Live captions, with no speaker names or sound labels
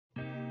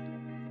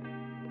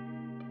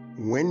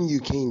When you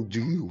can't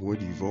do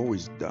what you've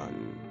always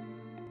done,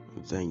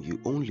 then you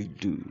only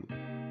do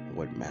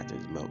what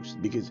matters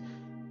most. Because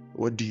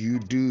what do you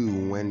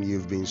do when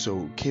you've been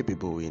so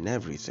capable in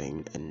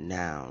everything and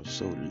now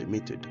so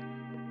limited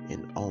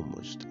in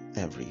almost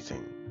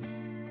everything?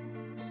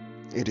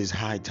 It is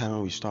high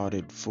time we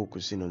started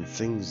focusing on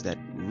things that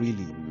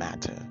really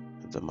matter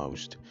the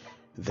most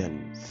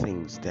than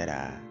things that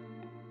are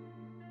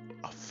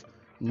of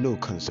no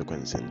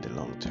consequence in the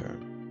long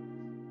term.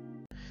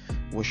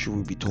 What should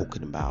we be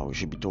talking about? We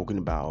should be talking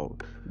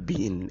about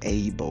being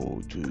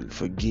able to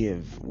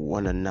forgive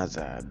one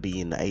another,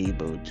 being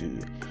able to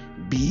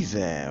be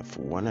there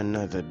for one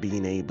another,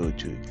 being able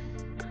to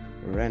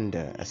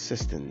render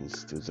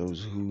assistance to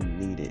those who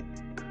need it,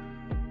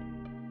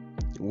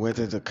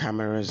 whether the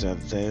cameras are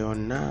there or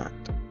not.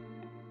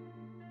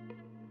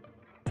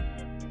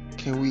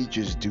 Can we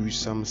just do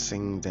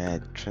something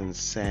that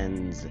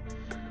transcends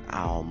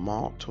our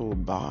mortal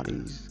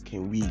bodies?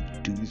 Can we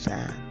do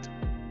that?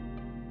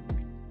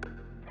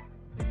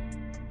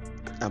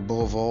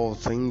 Above all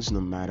things, no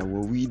matter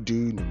what we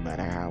do, no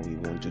matter how we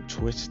want to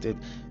twist it,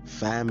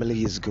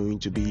 family is going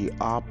to be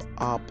up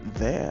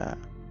there.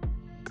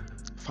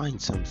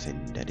 Find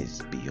something that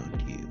is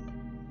beyond you.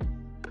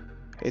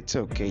 It's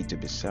okay to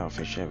be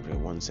selfish every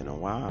once in a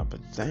while, but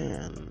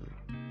then,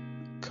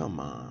 come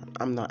on.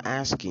 I'm not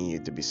asking you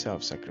to be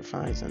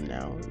self-sacrificing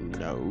now.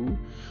 No,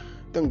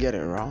 don't get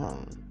it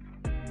wrong.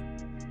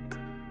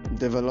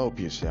 Develop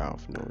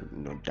yourself,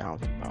 no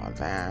doubt about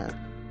that.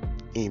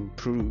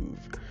 Improve.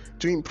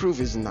 To improve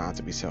is not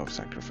to be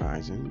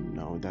self-sacrificing.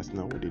 No, that's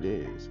not what it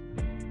is.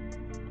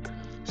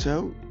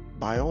 So,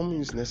 by all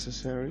means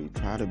necessary,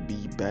 try to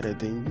be better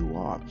than you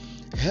are.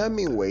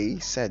 Hemingway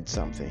said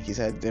something. He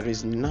said, there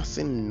is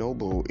nothing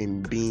noble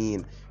in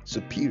being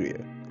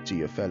superior to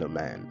your fellow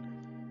man.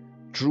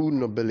 True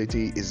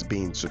nobility is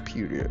being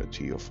superior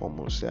to your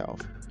former self.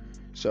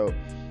 So,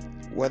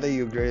 whether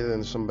you're greater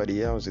than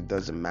somebody else, it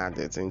doesn't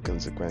matter. It's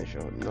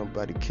inconsequential.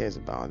 Nobody cares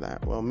about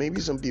that. Well, maybe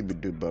some people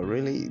do, but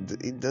really,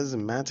 it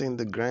doesn't matter in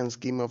the grand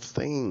scheme of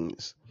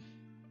things.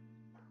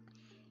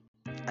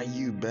 Are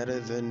you better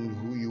than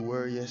who you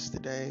were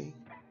yesterday?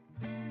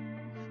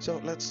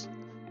 So let's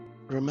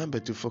remember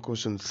to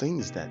focus on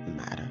things that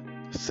matter,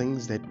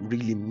 things that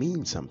really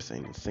mean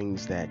something,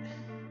 things that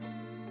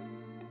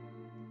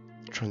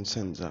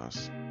transcends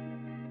us.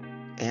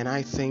 And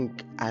I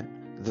think at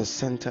the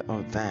center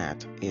of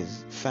that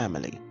is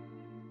family.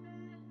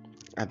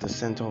 At the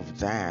center of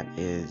that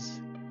is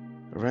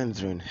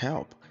rendering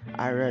help.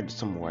 I read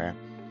somewhere,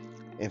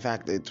 in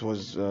fact, it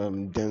was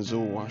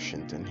Denzel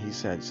Washington. He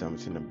said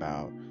something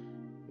about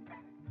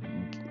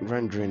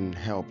rendering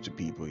help to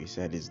people. He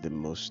said is the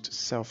most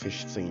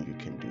selfish thing you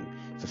can do.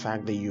 The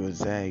fact that you're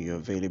there, you're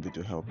available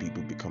to help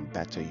people become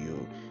better,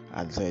 you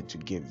are there to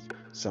give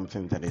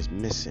something that is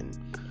missing.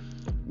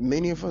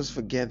 Many of us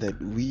forget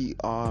that we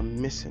are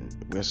missing.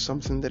 We're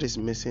something that is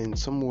missing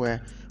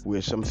somewhere.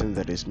 We're something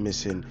that is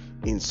missing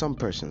in some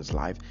person's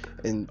life,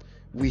 and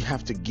we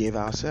have to give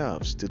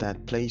ourselves to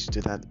that place,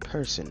 to that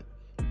person.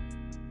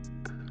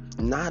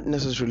 Not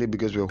necessarily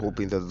because we're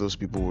hoping that those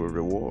people will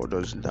reward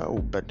us,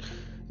 no, but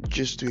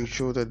just to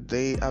ensure that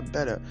they are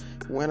better.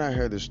 When I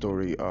heard the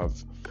story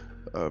of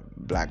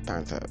Black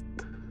Panther,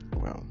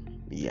 well,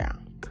 yeah,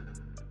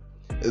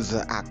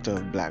 the actor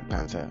of Black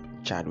Panther,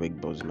 Chadwick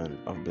Boseman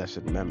of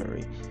blessed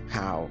memory,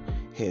 how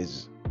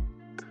his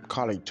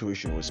college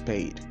tuition was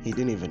paid. He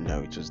didn't even know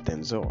it was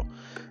Denzel,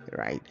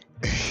 right?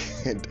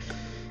 And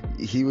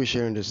he was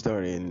sharing the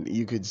story, and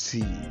you could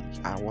see.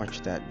 I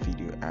watched that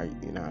video.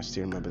 I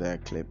still remember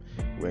that clip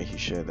where he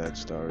shared that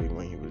story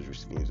when he was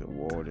receiving his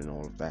award and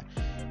all of that,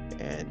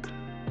 and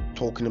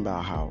talking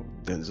about how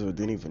Denzel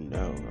didn't even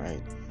know,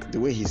 right?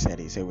 The way he said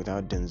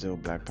without Denzel,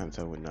 Black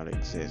Panther would not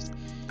exist.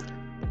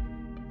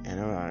 And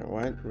I'm like,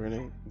 what?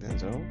 Really?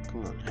 Denzel?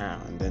 Come on, how?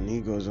 And then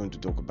he goes on to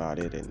talk about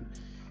it. And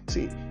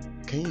see,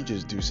 can you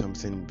just do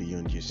something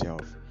beyond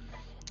yourself?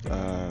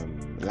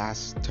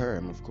 Last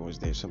term, of course,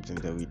 there's something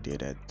that we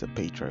did at the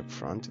Patriarch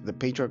Front. The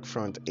Patriarch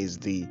Front is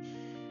the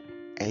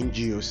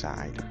NGO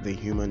side, the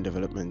human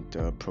development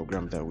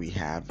program that we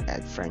have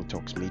at Frank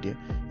Talks Media.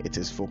 It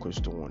is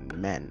focused on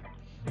men,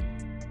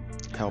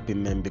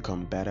 helping men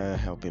become better,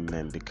 helping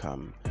men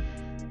become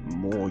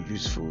more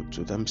useful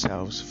to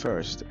themselves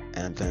first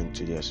and then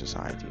to their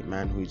society. A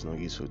man who is not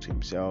useful to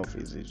himself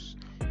is as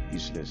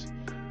useless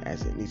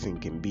as anything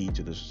can be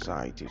to the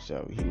society.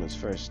 So he must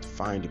first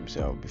find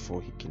himself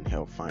before he can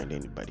help find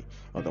anybody.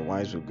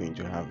 Otherwise, we're going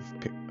to have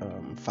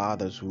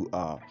fathers who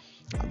are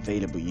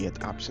available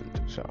yet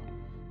absent. So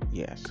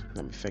yes,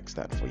 let me fix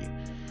that for you.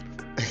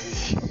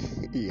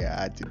 Yeah,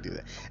 I had to do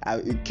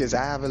that because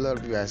I have a lot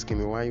of people asking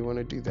me why you want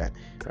to do that,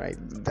 right?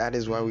 That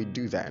is why we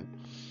do that.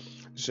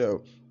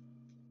 So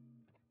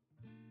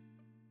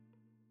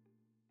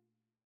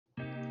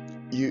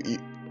you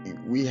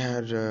we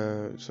had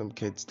some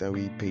kids that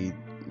we paid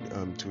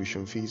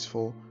tuition fees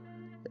for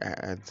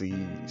at the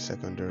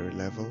secondary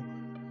level,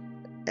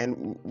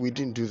 And we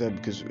didn't do that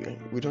because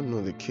we don't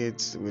know the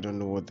kids, we don't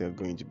know what they're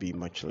going to be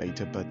much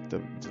later. But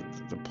the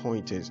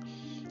point is,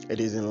 it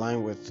is in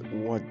line with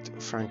what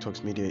Frank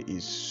Talks Media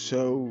is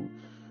so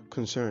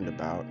concerned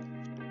about,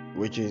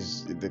 which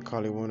is they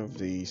call it one of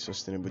the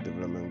sustainable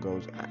development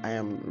goals. I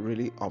am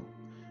really up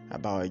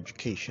about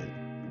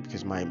education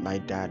because my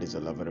dad is a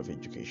lover of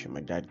education.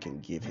 My dad can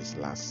give his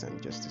last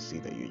cent just to see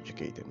that you're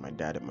educated. My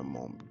dad and my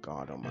mom,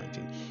 God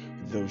Almighty,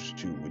 those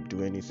two would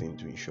do anything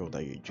to ensure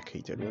that you're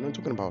educated. We're not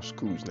talking about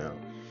schools now.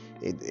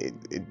 It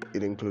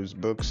includes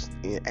books,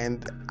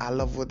 and I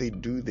love what they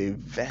do. They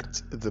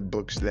vet the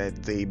books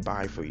that they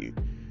buy for you.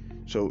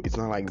 So it's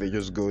not like they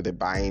just go, they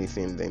buy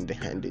anything, then they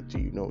hand it to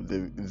you. No,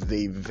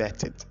 they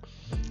vet it,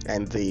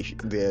 and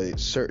they're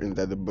certain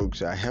that the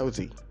books are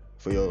healthy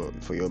for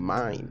your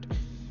mind,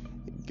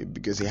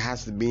 because it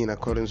has to be in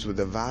accordance with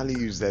the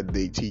values that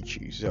they teach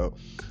you. So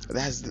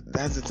that's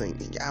the thing.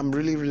 I'm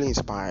really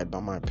inspired by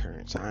my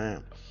parents. I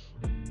am.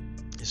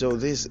 So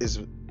this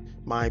is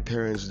my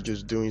parents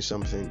just doing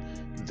something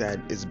that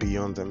is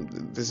beyond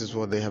them. This is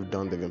what they have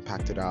done. They've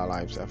impacted our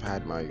lives. I've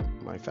had my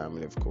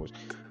family, of course,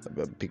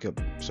 pick up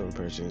some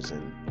persons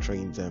and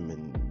train them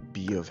and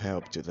be of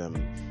help to them.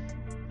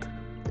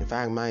 In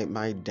fact,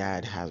 my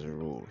dad has a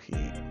rule.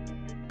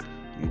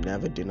 You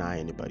never deny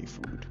anybody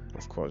food.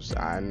 Of course,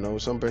 I know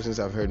some persons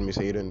have heard me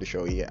say it on the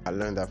show. Yeah, I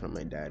learned that from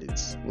my dad.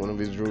 It's one of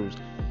his rules.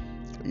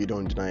 You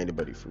don't deny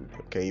anybody food.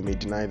 Okay, you may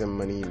deny them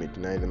money, you may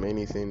deny them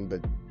anything,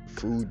 but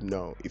food,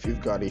 no. If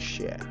you've got it,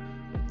 share.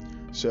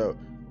 So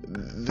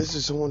this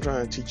is someone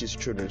trying to teach his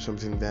children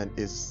something that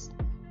is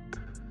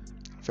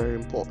very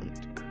important.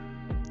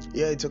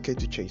 Yeah, it's okay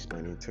to chase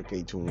money. It's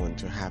okay to want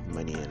to have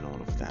money and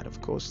all of that.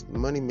 Of course,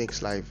 money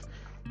makes life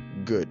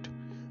good,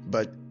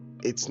 but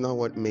it's not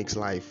what makes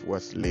life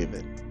worth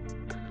living.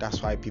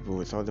 That's why people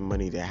with all the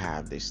money they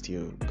have, they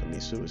still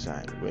commit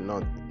suicide. We're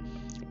not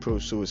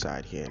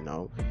pro-suicide here,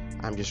 no.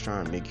 I'm just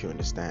trying to make you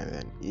understand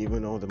that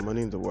even all the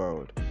money in the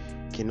world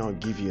cannot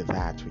give you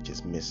that which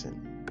is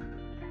missing.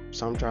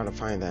 Some try to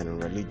find that in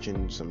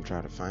religion, some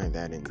try to find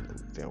that in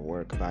their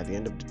work. But at the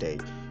end of the day,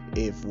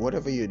 if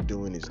whatever you're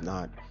doing is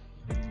not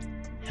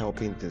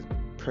helping the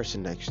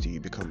person next to you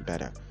become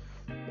better,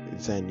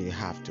 then you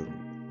have to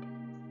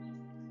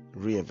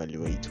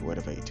reevaluate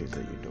whatever it is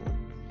that you're doing.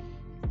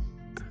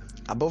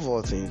 Above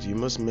all things, you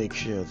must make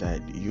sure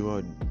that you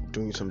are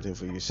doing something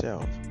for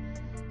yourself.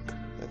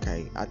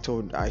 Okay,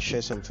 I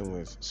shared something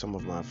with some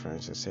of my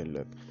friends. I said,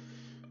 look,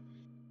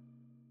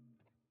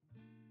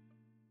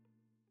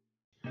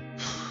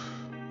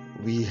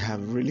 we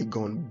have really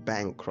gone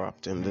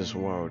bankrupt in this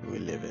world we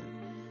live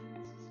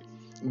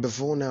in.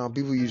 Before now,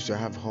 people used to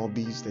have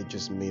hobbies that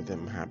just made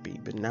them happy,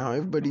 but now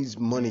everybody's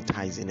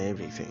monetizing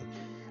everything.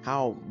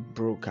 How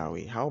broke are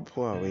we? How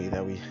poor are we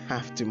that we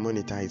have to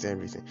monetize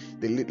everything?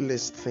 The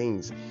littlest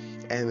things.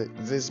 And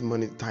this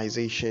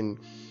monetization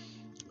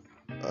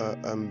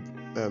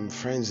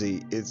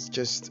frenzy is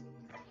just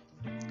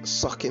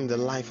sucking the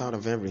life out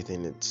of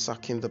everything. It's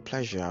sucking the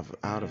pleasure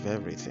out of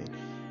everything.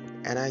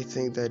 And I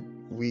think that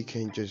we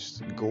can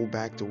just go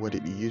back to what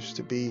it used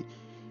to be.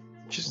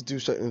 Just do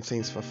certain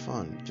things for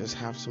fun. Just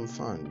have some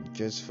fun.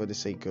 Just for the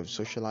sake of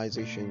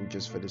socialization.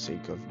 Just for the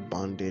sake of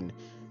bonding.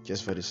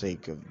 Just for the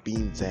sake of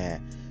being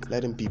there.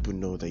 Letting people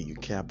know that you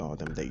care about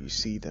them. That you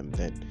see them.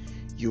 That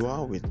you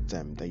are with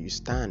them. That you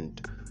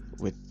stand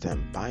with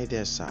them, by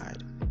their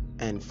side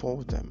and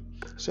for them.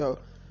 So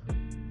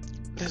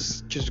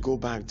let's just go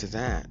back to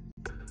that.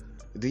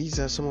 These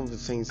are some of the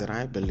things that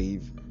I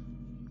believe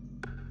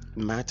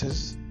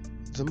matters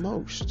the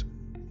most.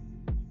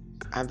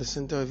 At the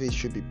center of it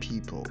should be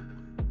people.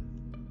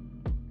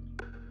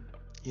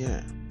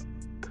 Yeah,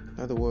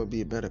 let the world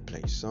be a better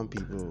place. Some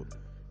people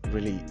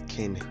really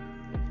can.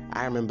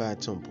 I remember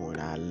at some point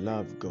I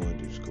loved going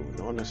to school,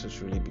 not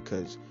necessarily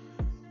because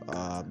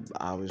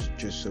I was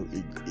just so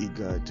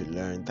eager to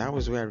learn. That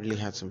was where I really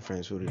had some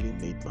friends who really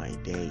made my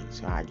day.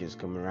 So I just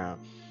come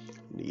around.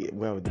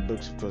 Well, the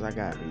books, of course, I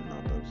gotta read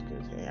my books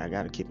because hey, I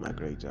gotta keep my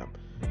grades up.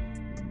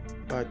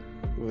 But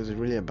it was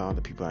really about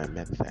the people I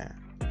met there.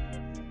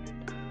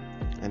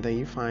 And then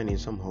you find in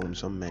some homes,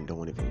 some men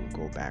don't even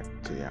go back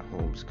to their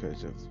homes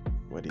because of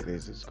what it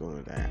is that's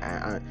going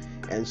there.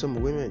 And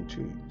some women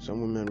too. Some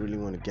women really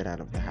want to get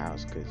out of the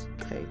house because,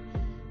 hey,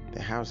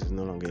 the house is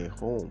no longer a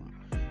home.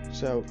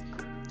 So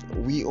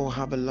we all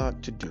have a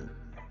lot to do,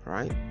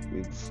 right?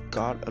 We've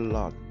got a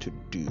lot to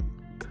do.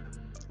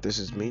 This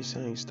is me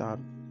saying start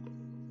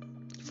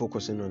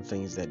focusing on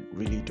things that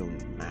really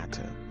don't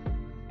matter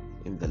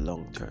in the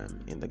long term,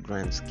 in the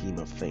grand scheme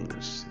of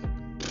things.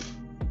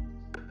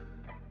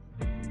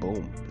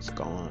 Boom, it's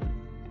gone.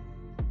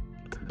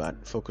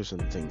 But focus on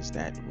things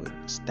that would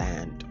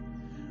stand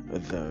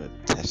the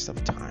test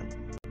of time.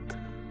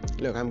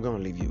 Look, I'm going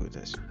to leave you with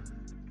this.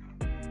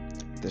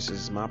 This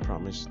is my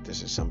promise.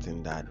 This is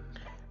something that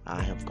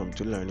I have come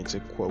to learn. It's a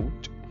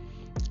quote,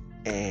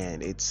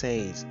 and it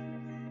says,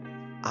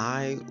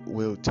 I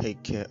will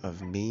take care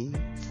of me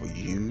for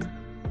you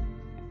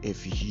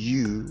if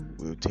you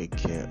will take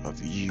care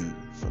of you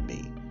for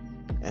me.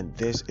 And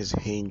this is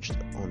hinged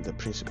on the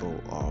principle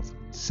of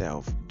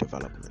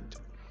self-development.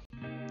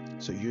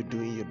 So you're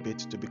doing your bit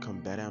to become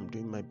better, I'm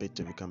doing my bit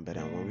to become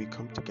better. And when we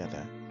come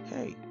together,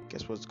 hey,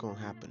 guess what's going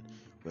to happen?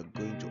 We're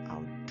going to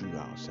outdo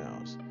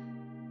ourselves.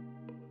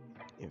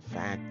 In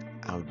fact,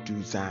 outdo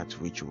that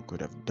which we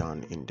could have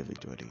done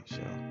individually.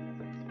 So,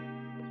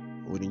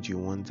 wouldn't you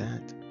want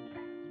that?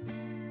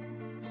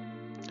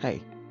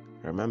 Hey,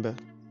 remember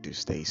to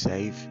stay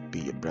safe, be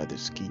your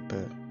brother's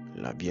keeper,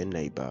 love your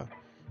neighbor,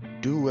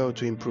 do well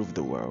to improve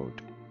the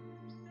world.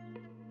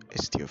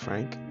 It's still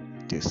Frank.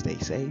 Do stay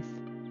safe,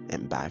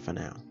 and bye for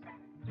now.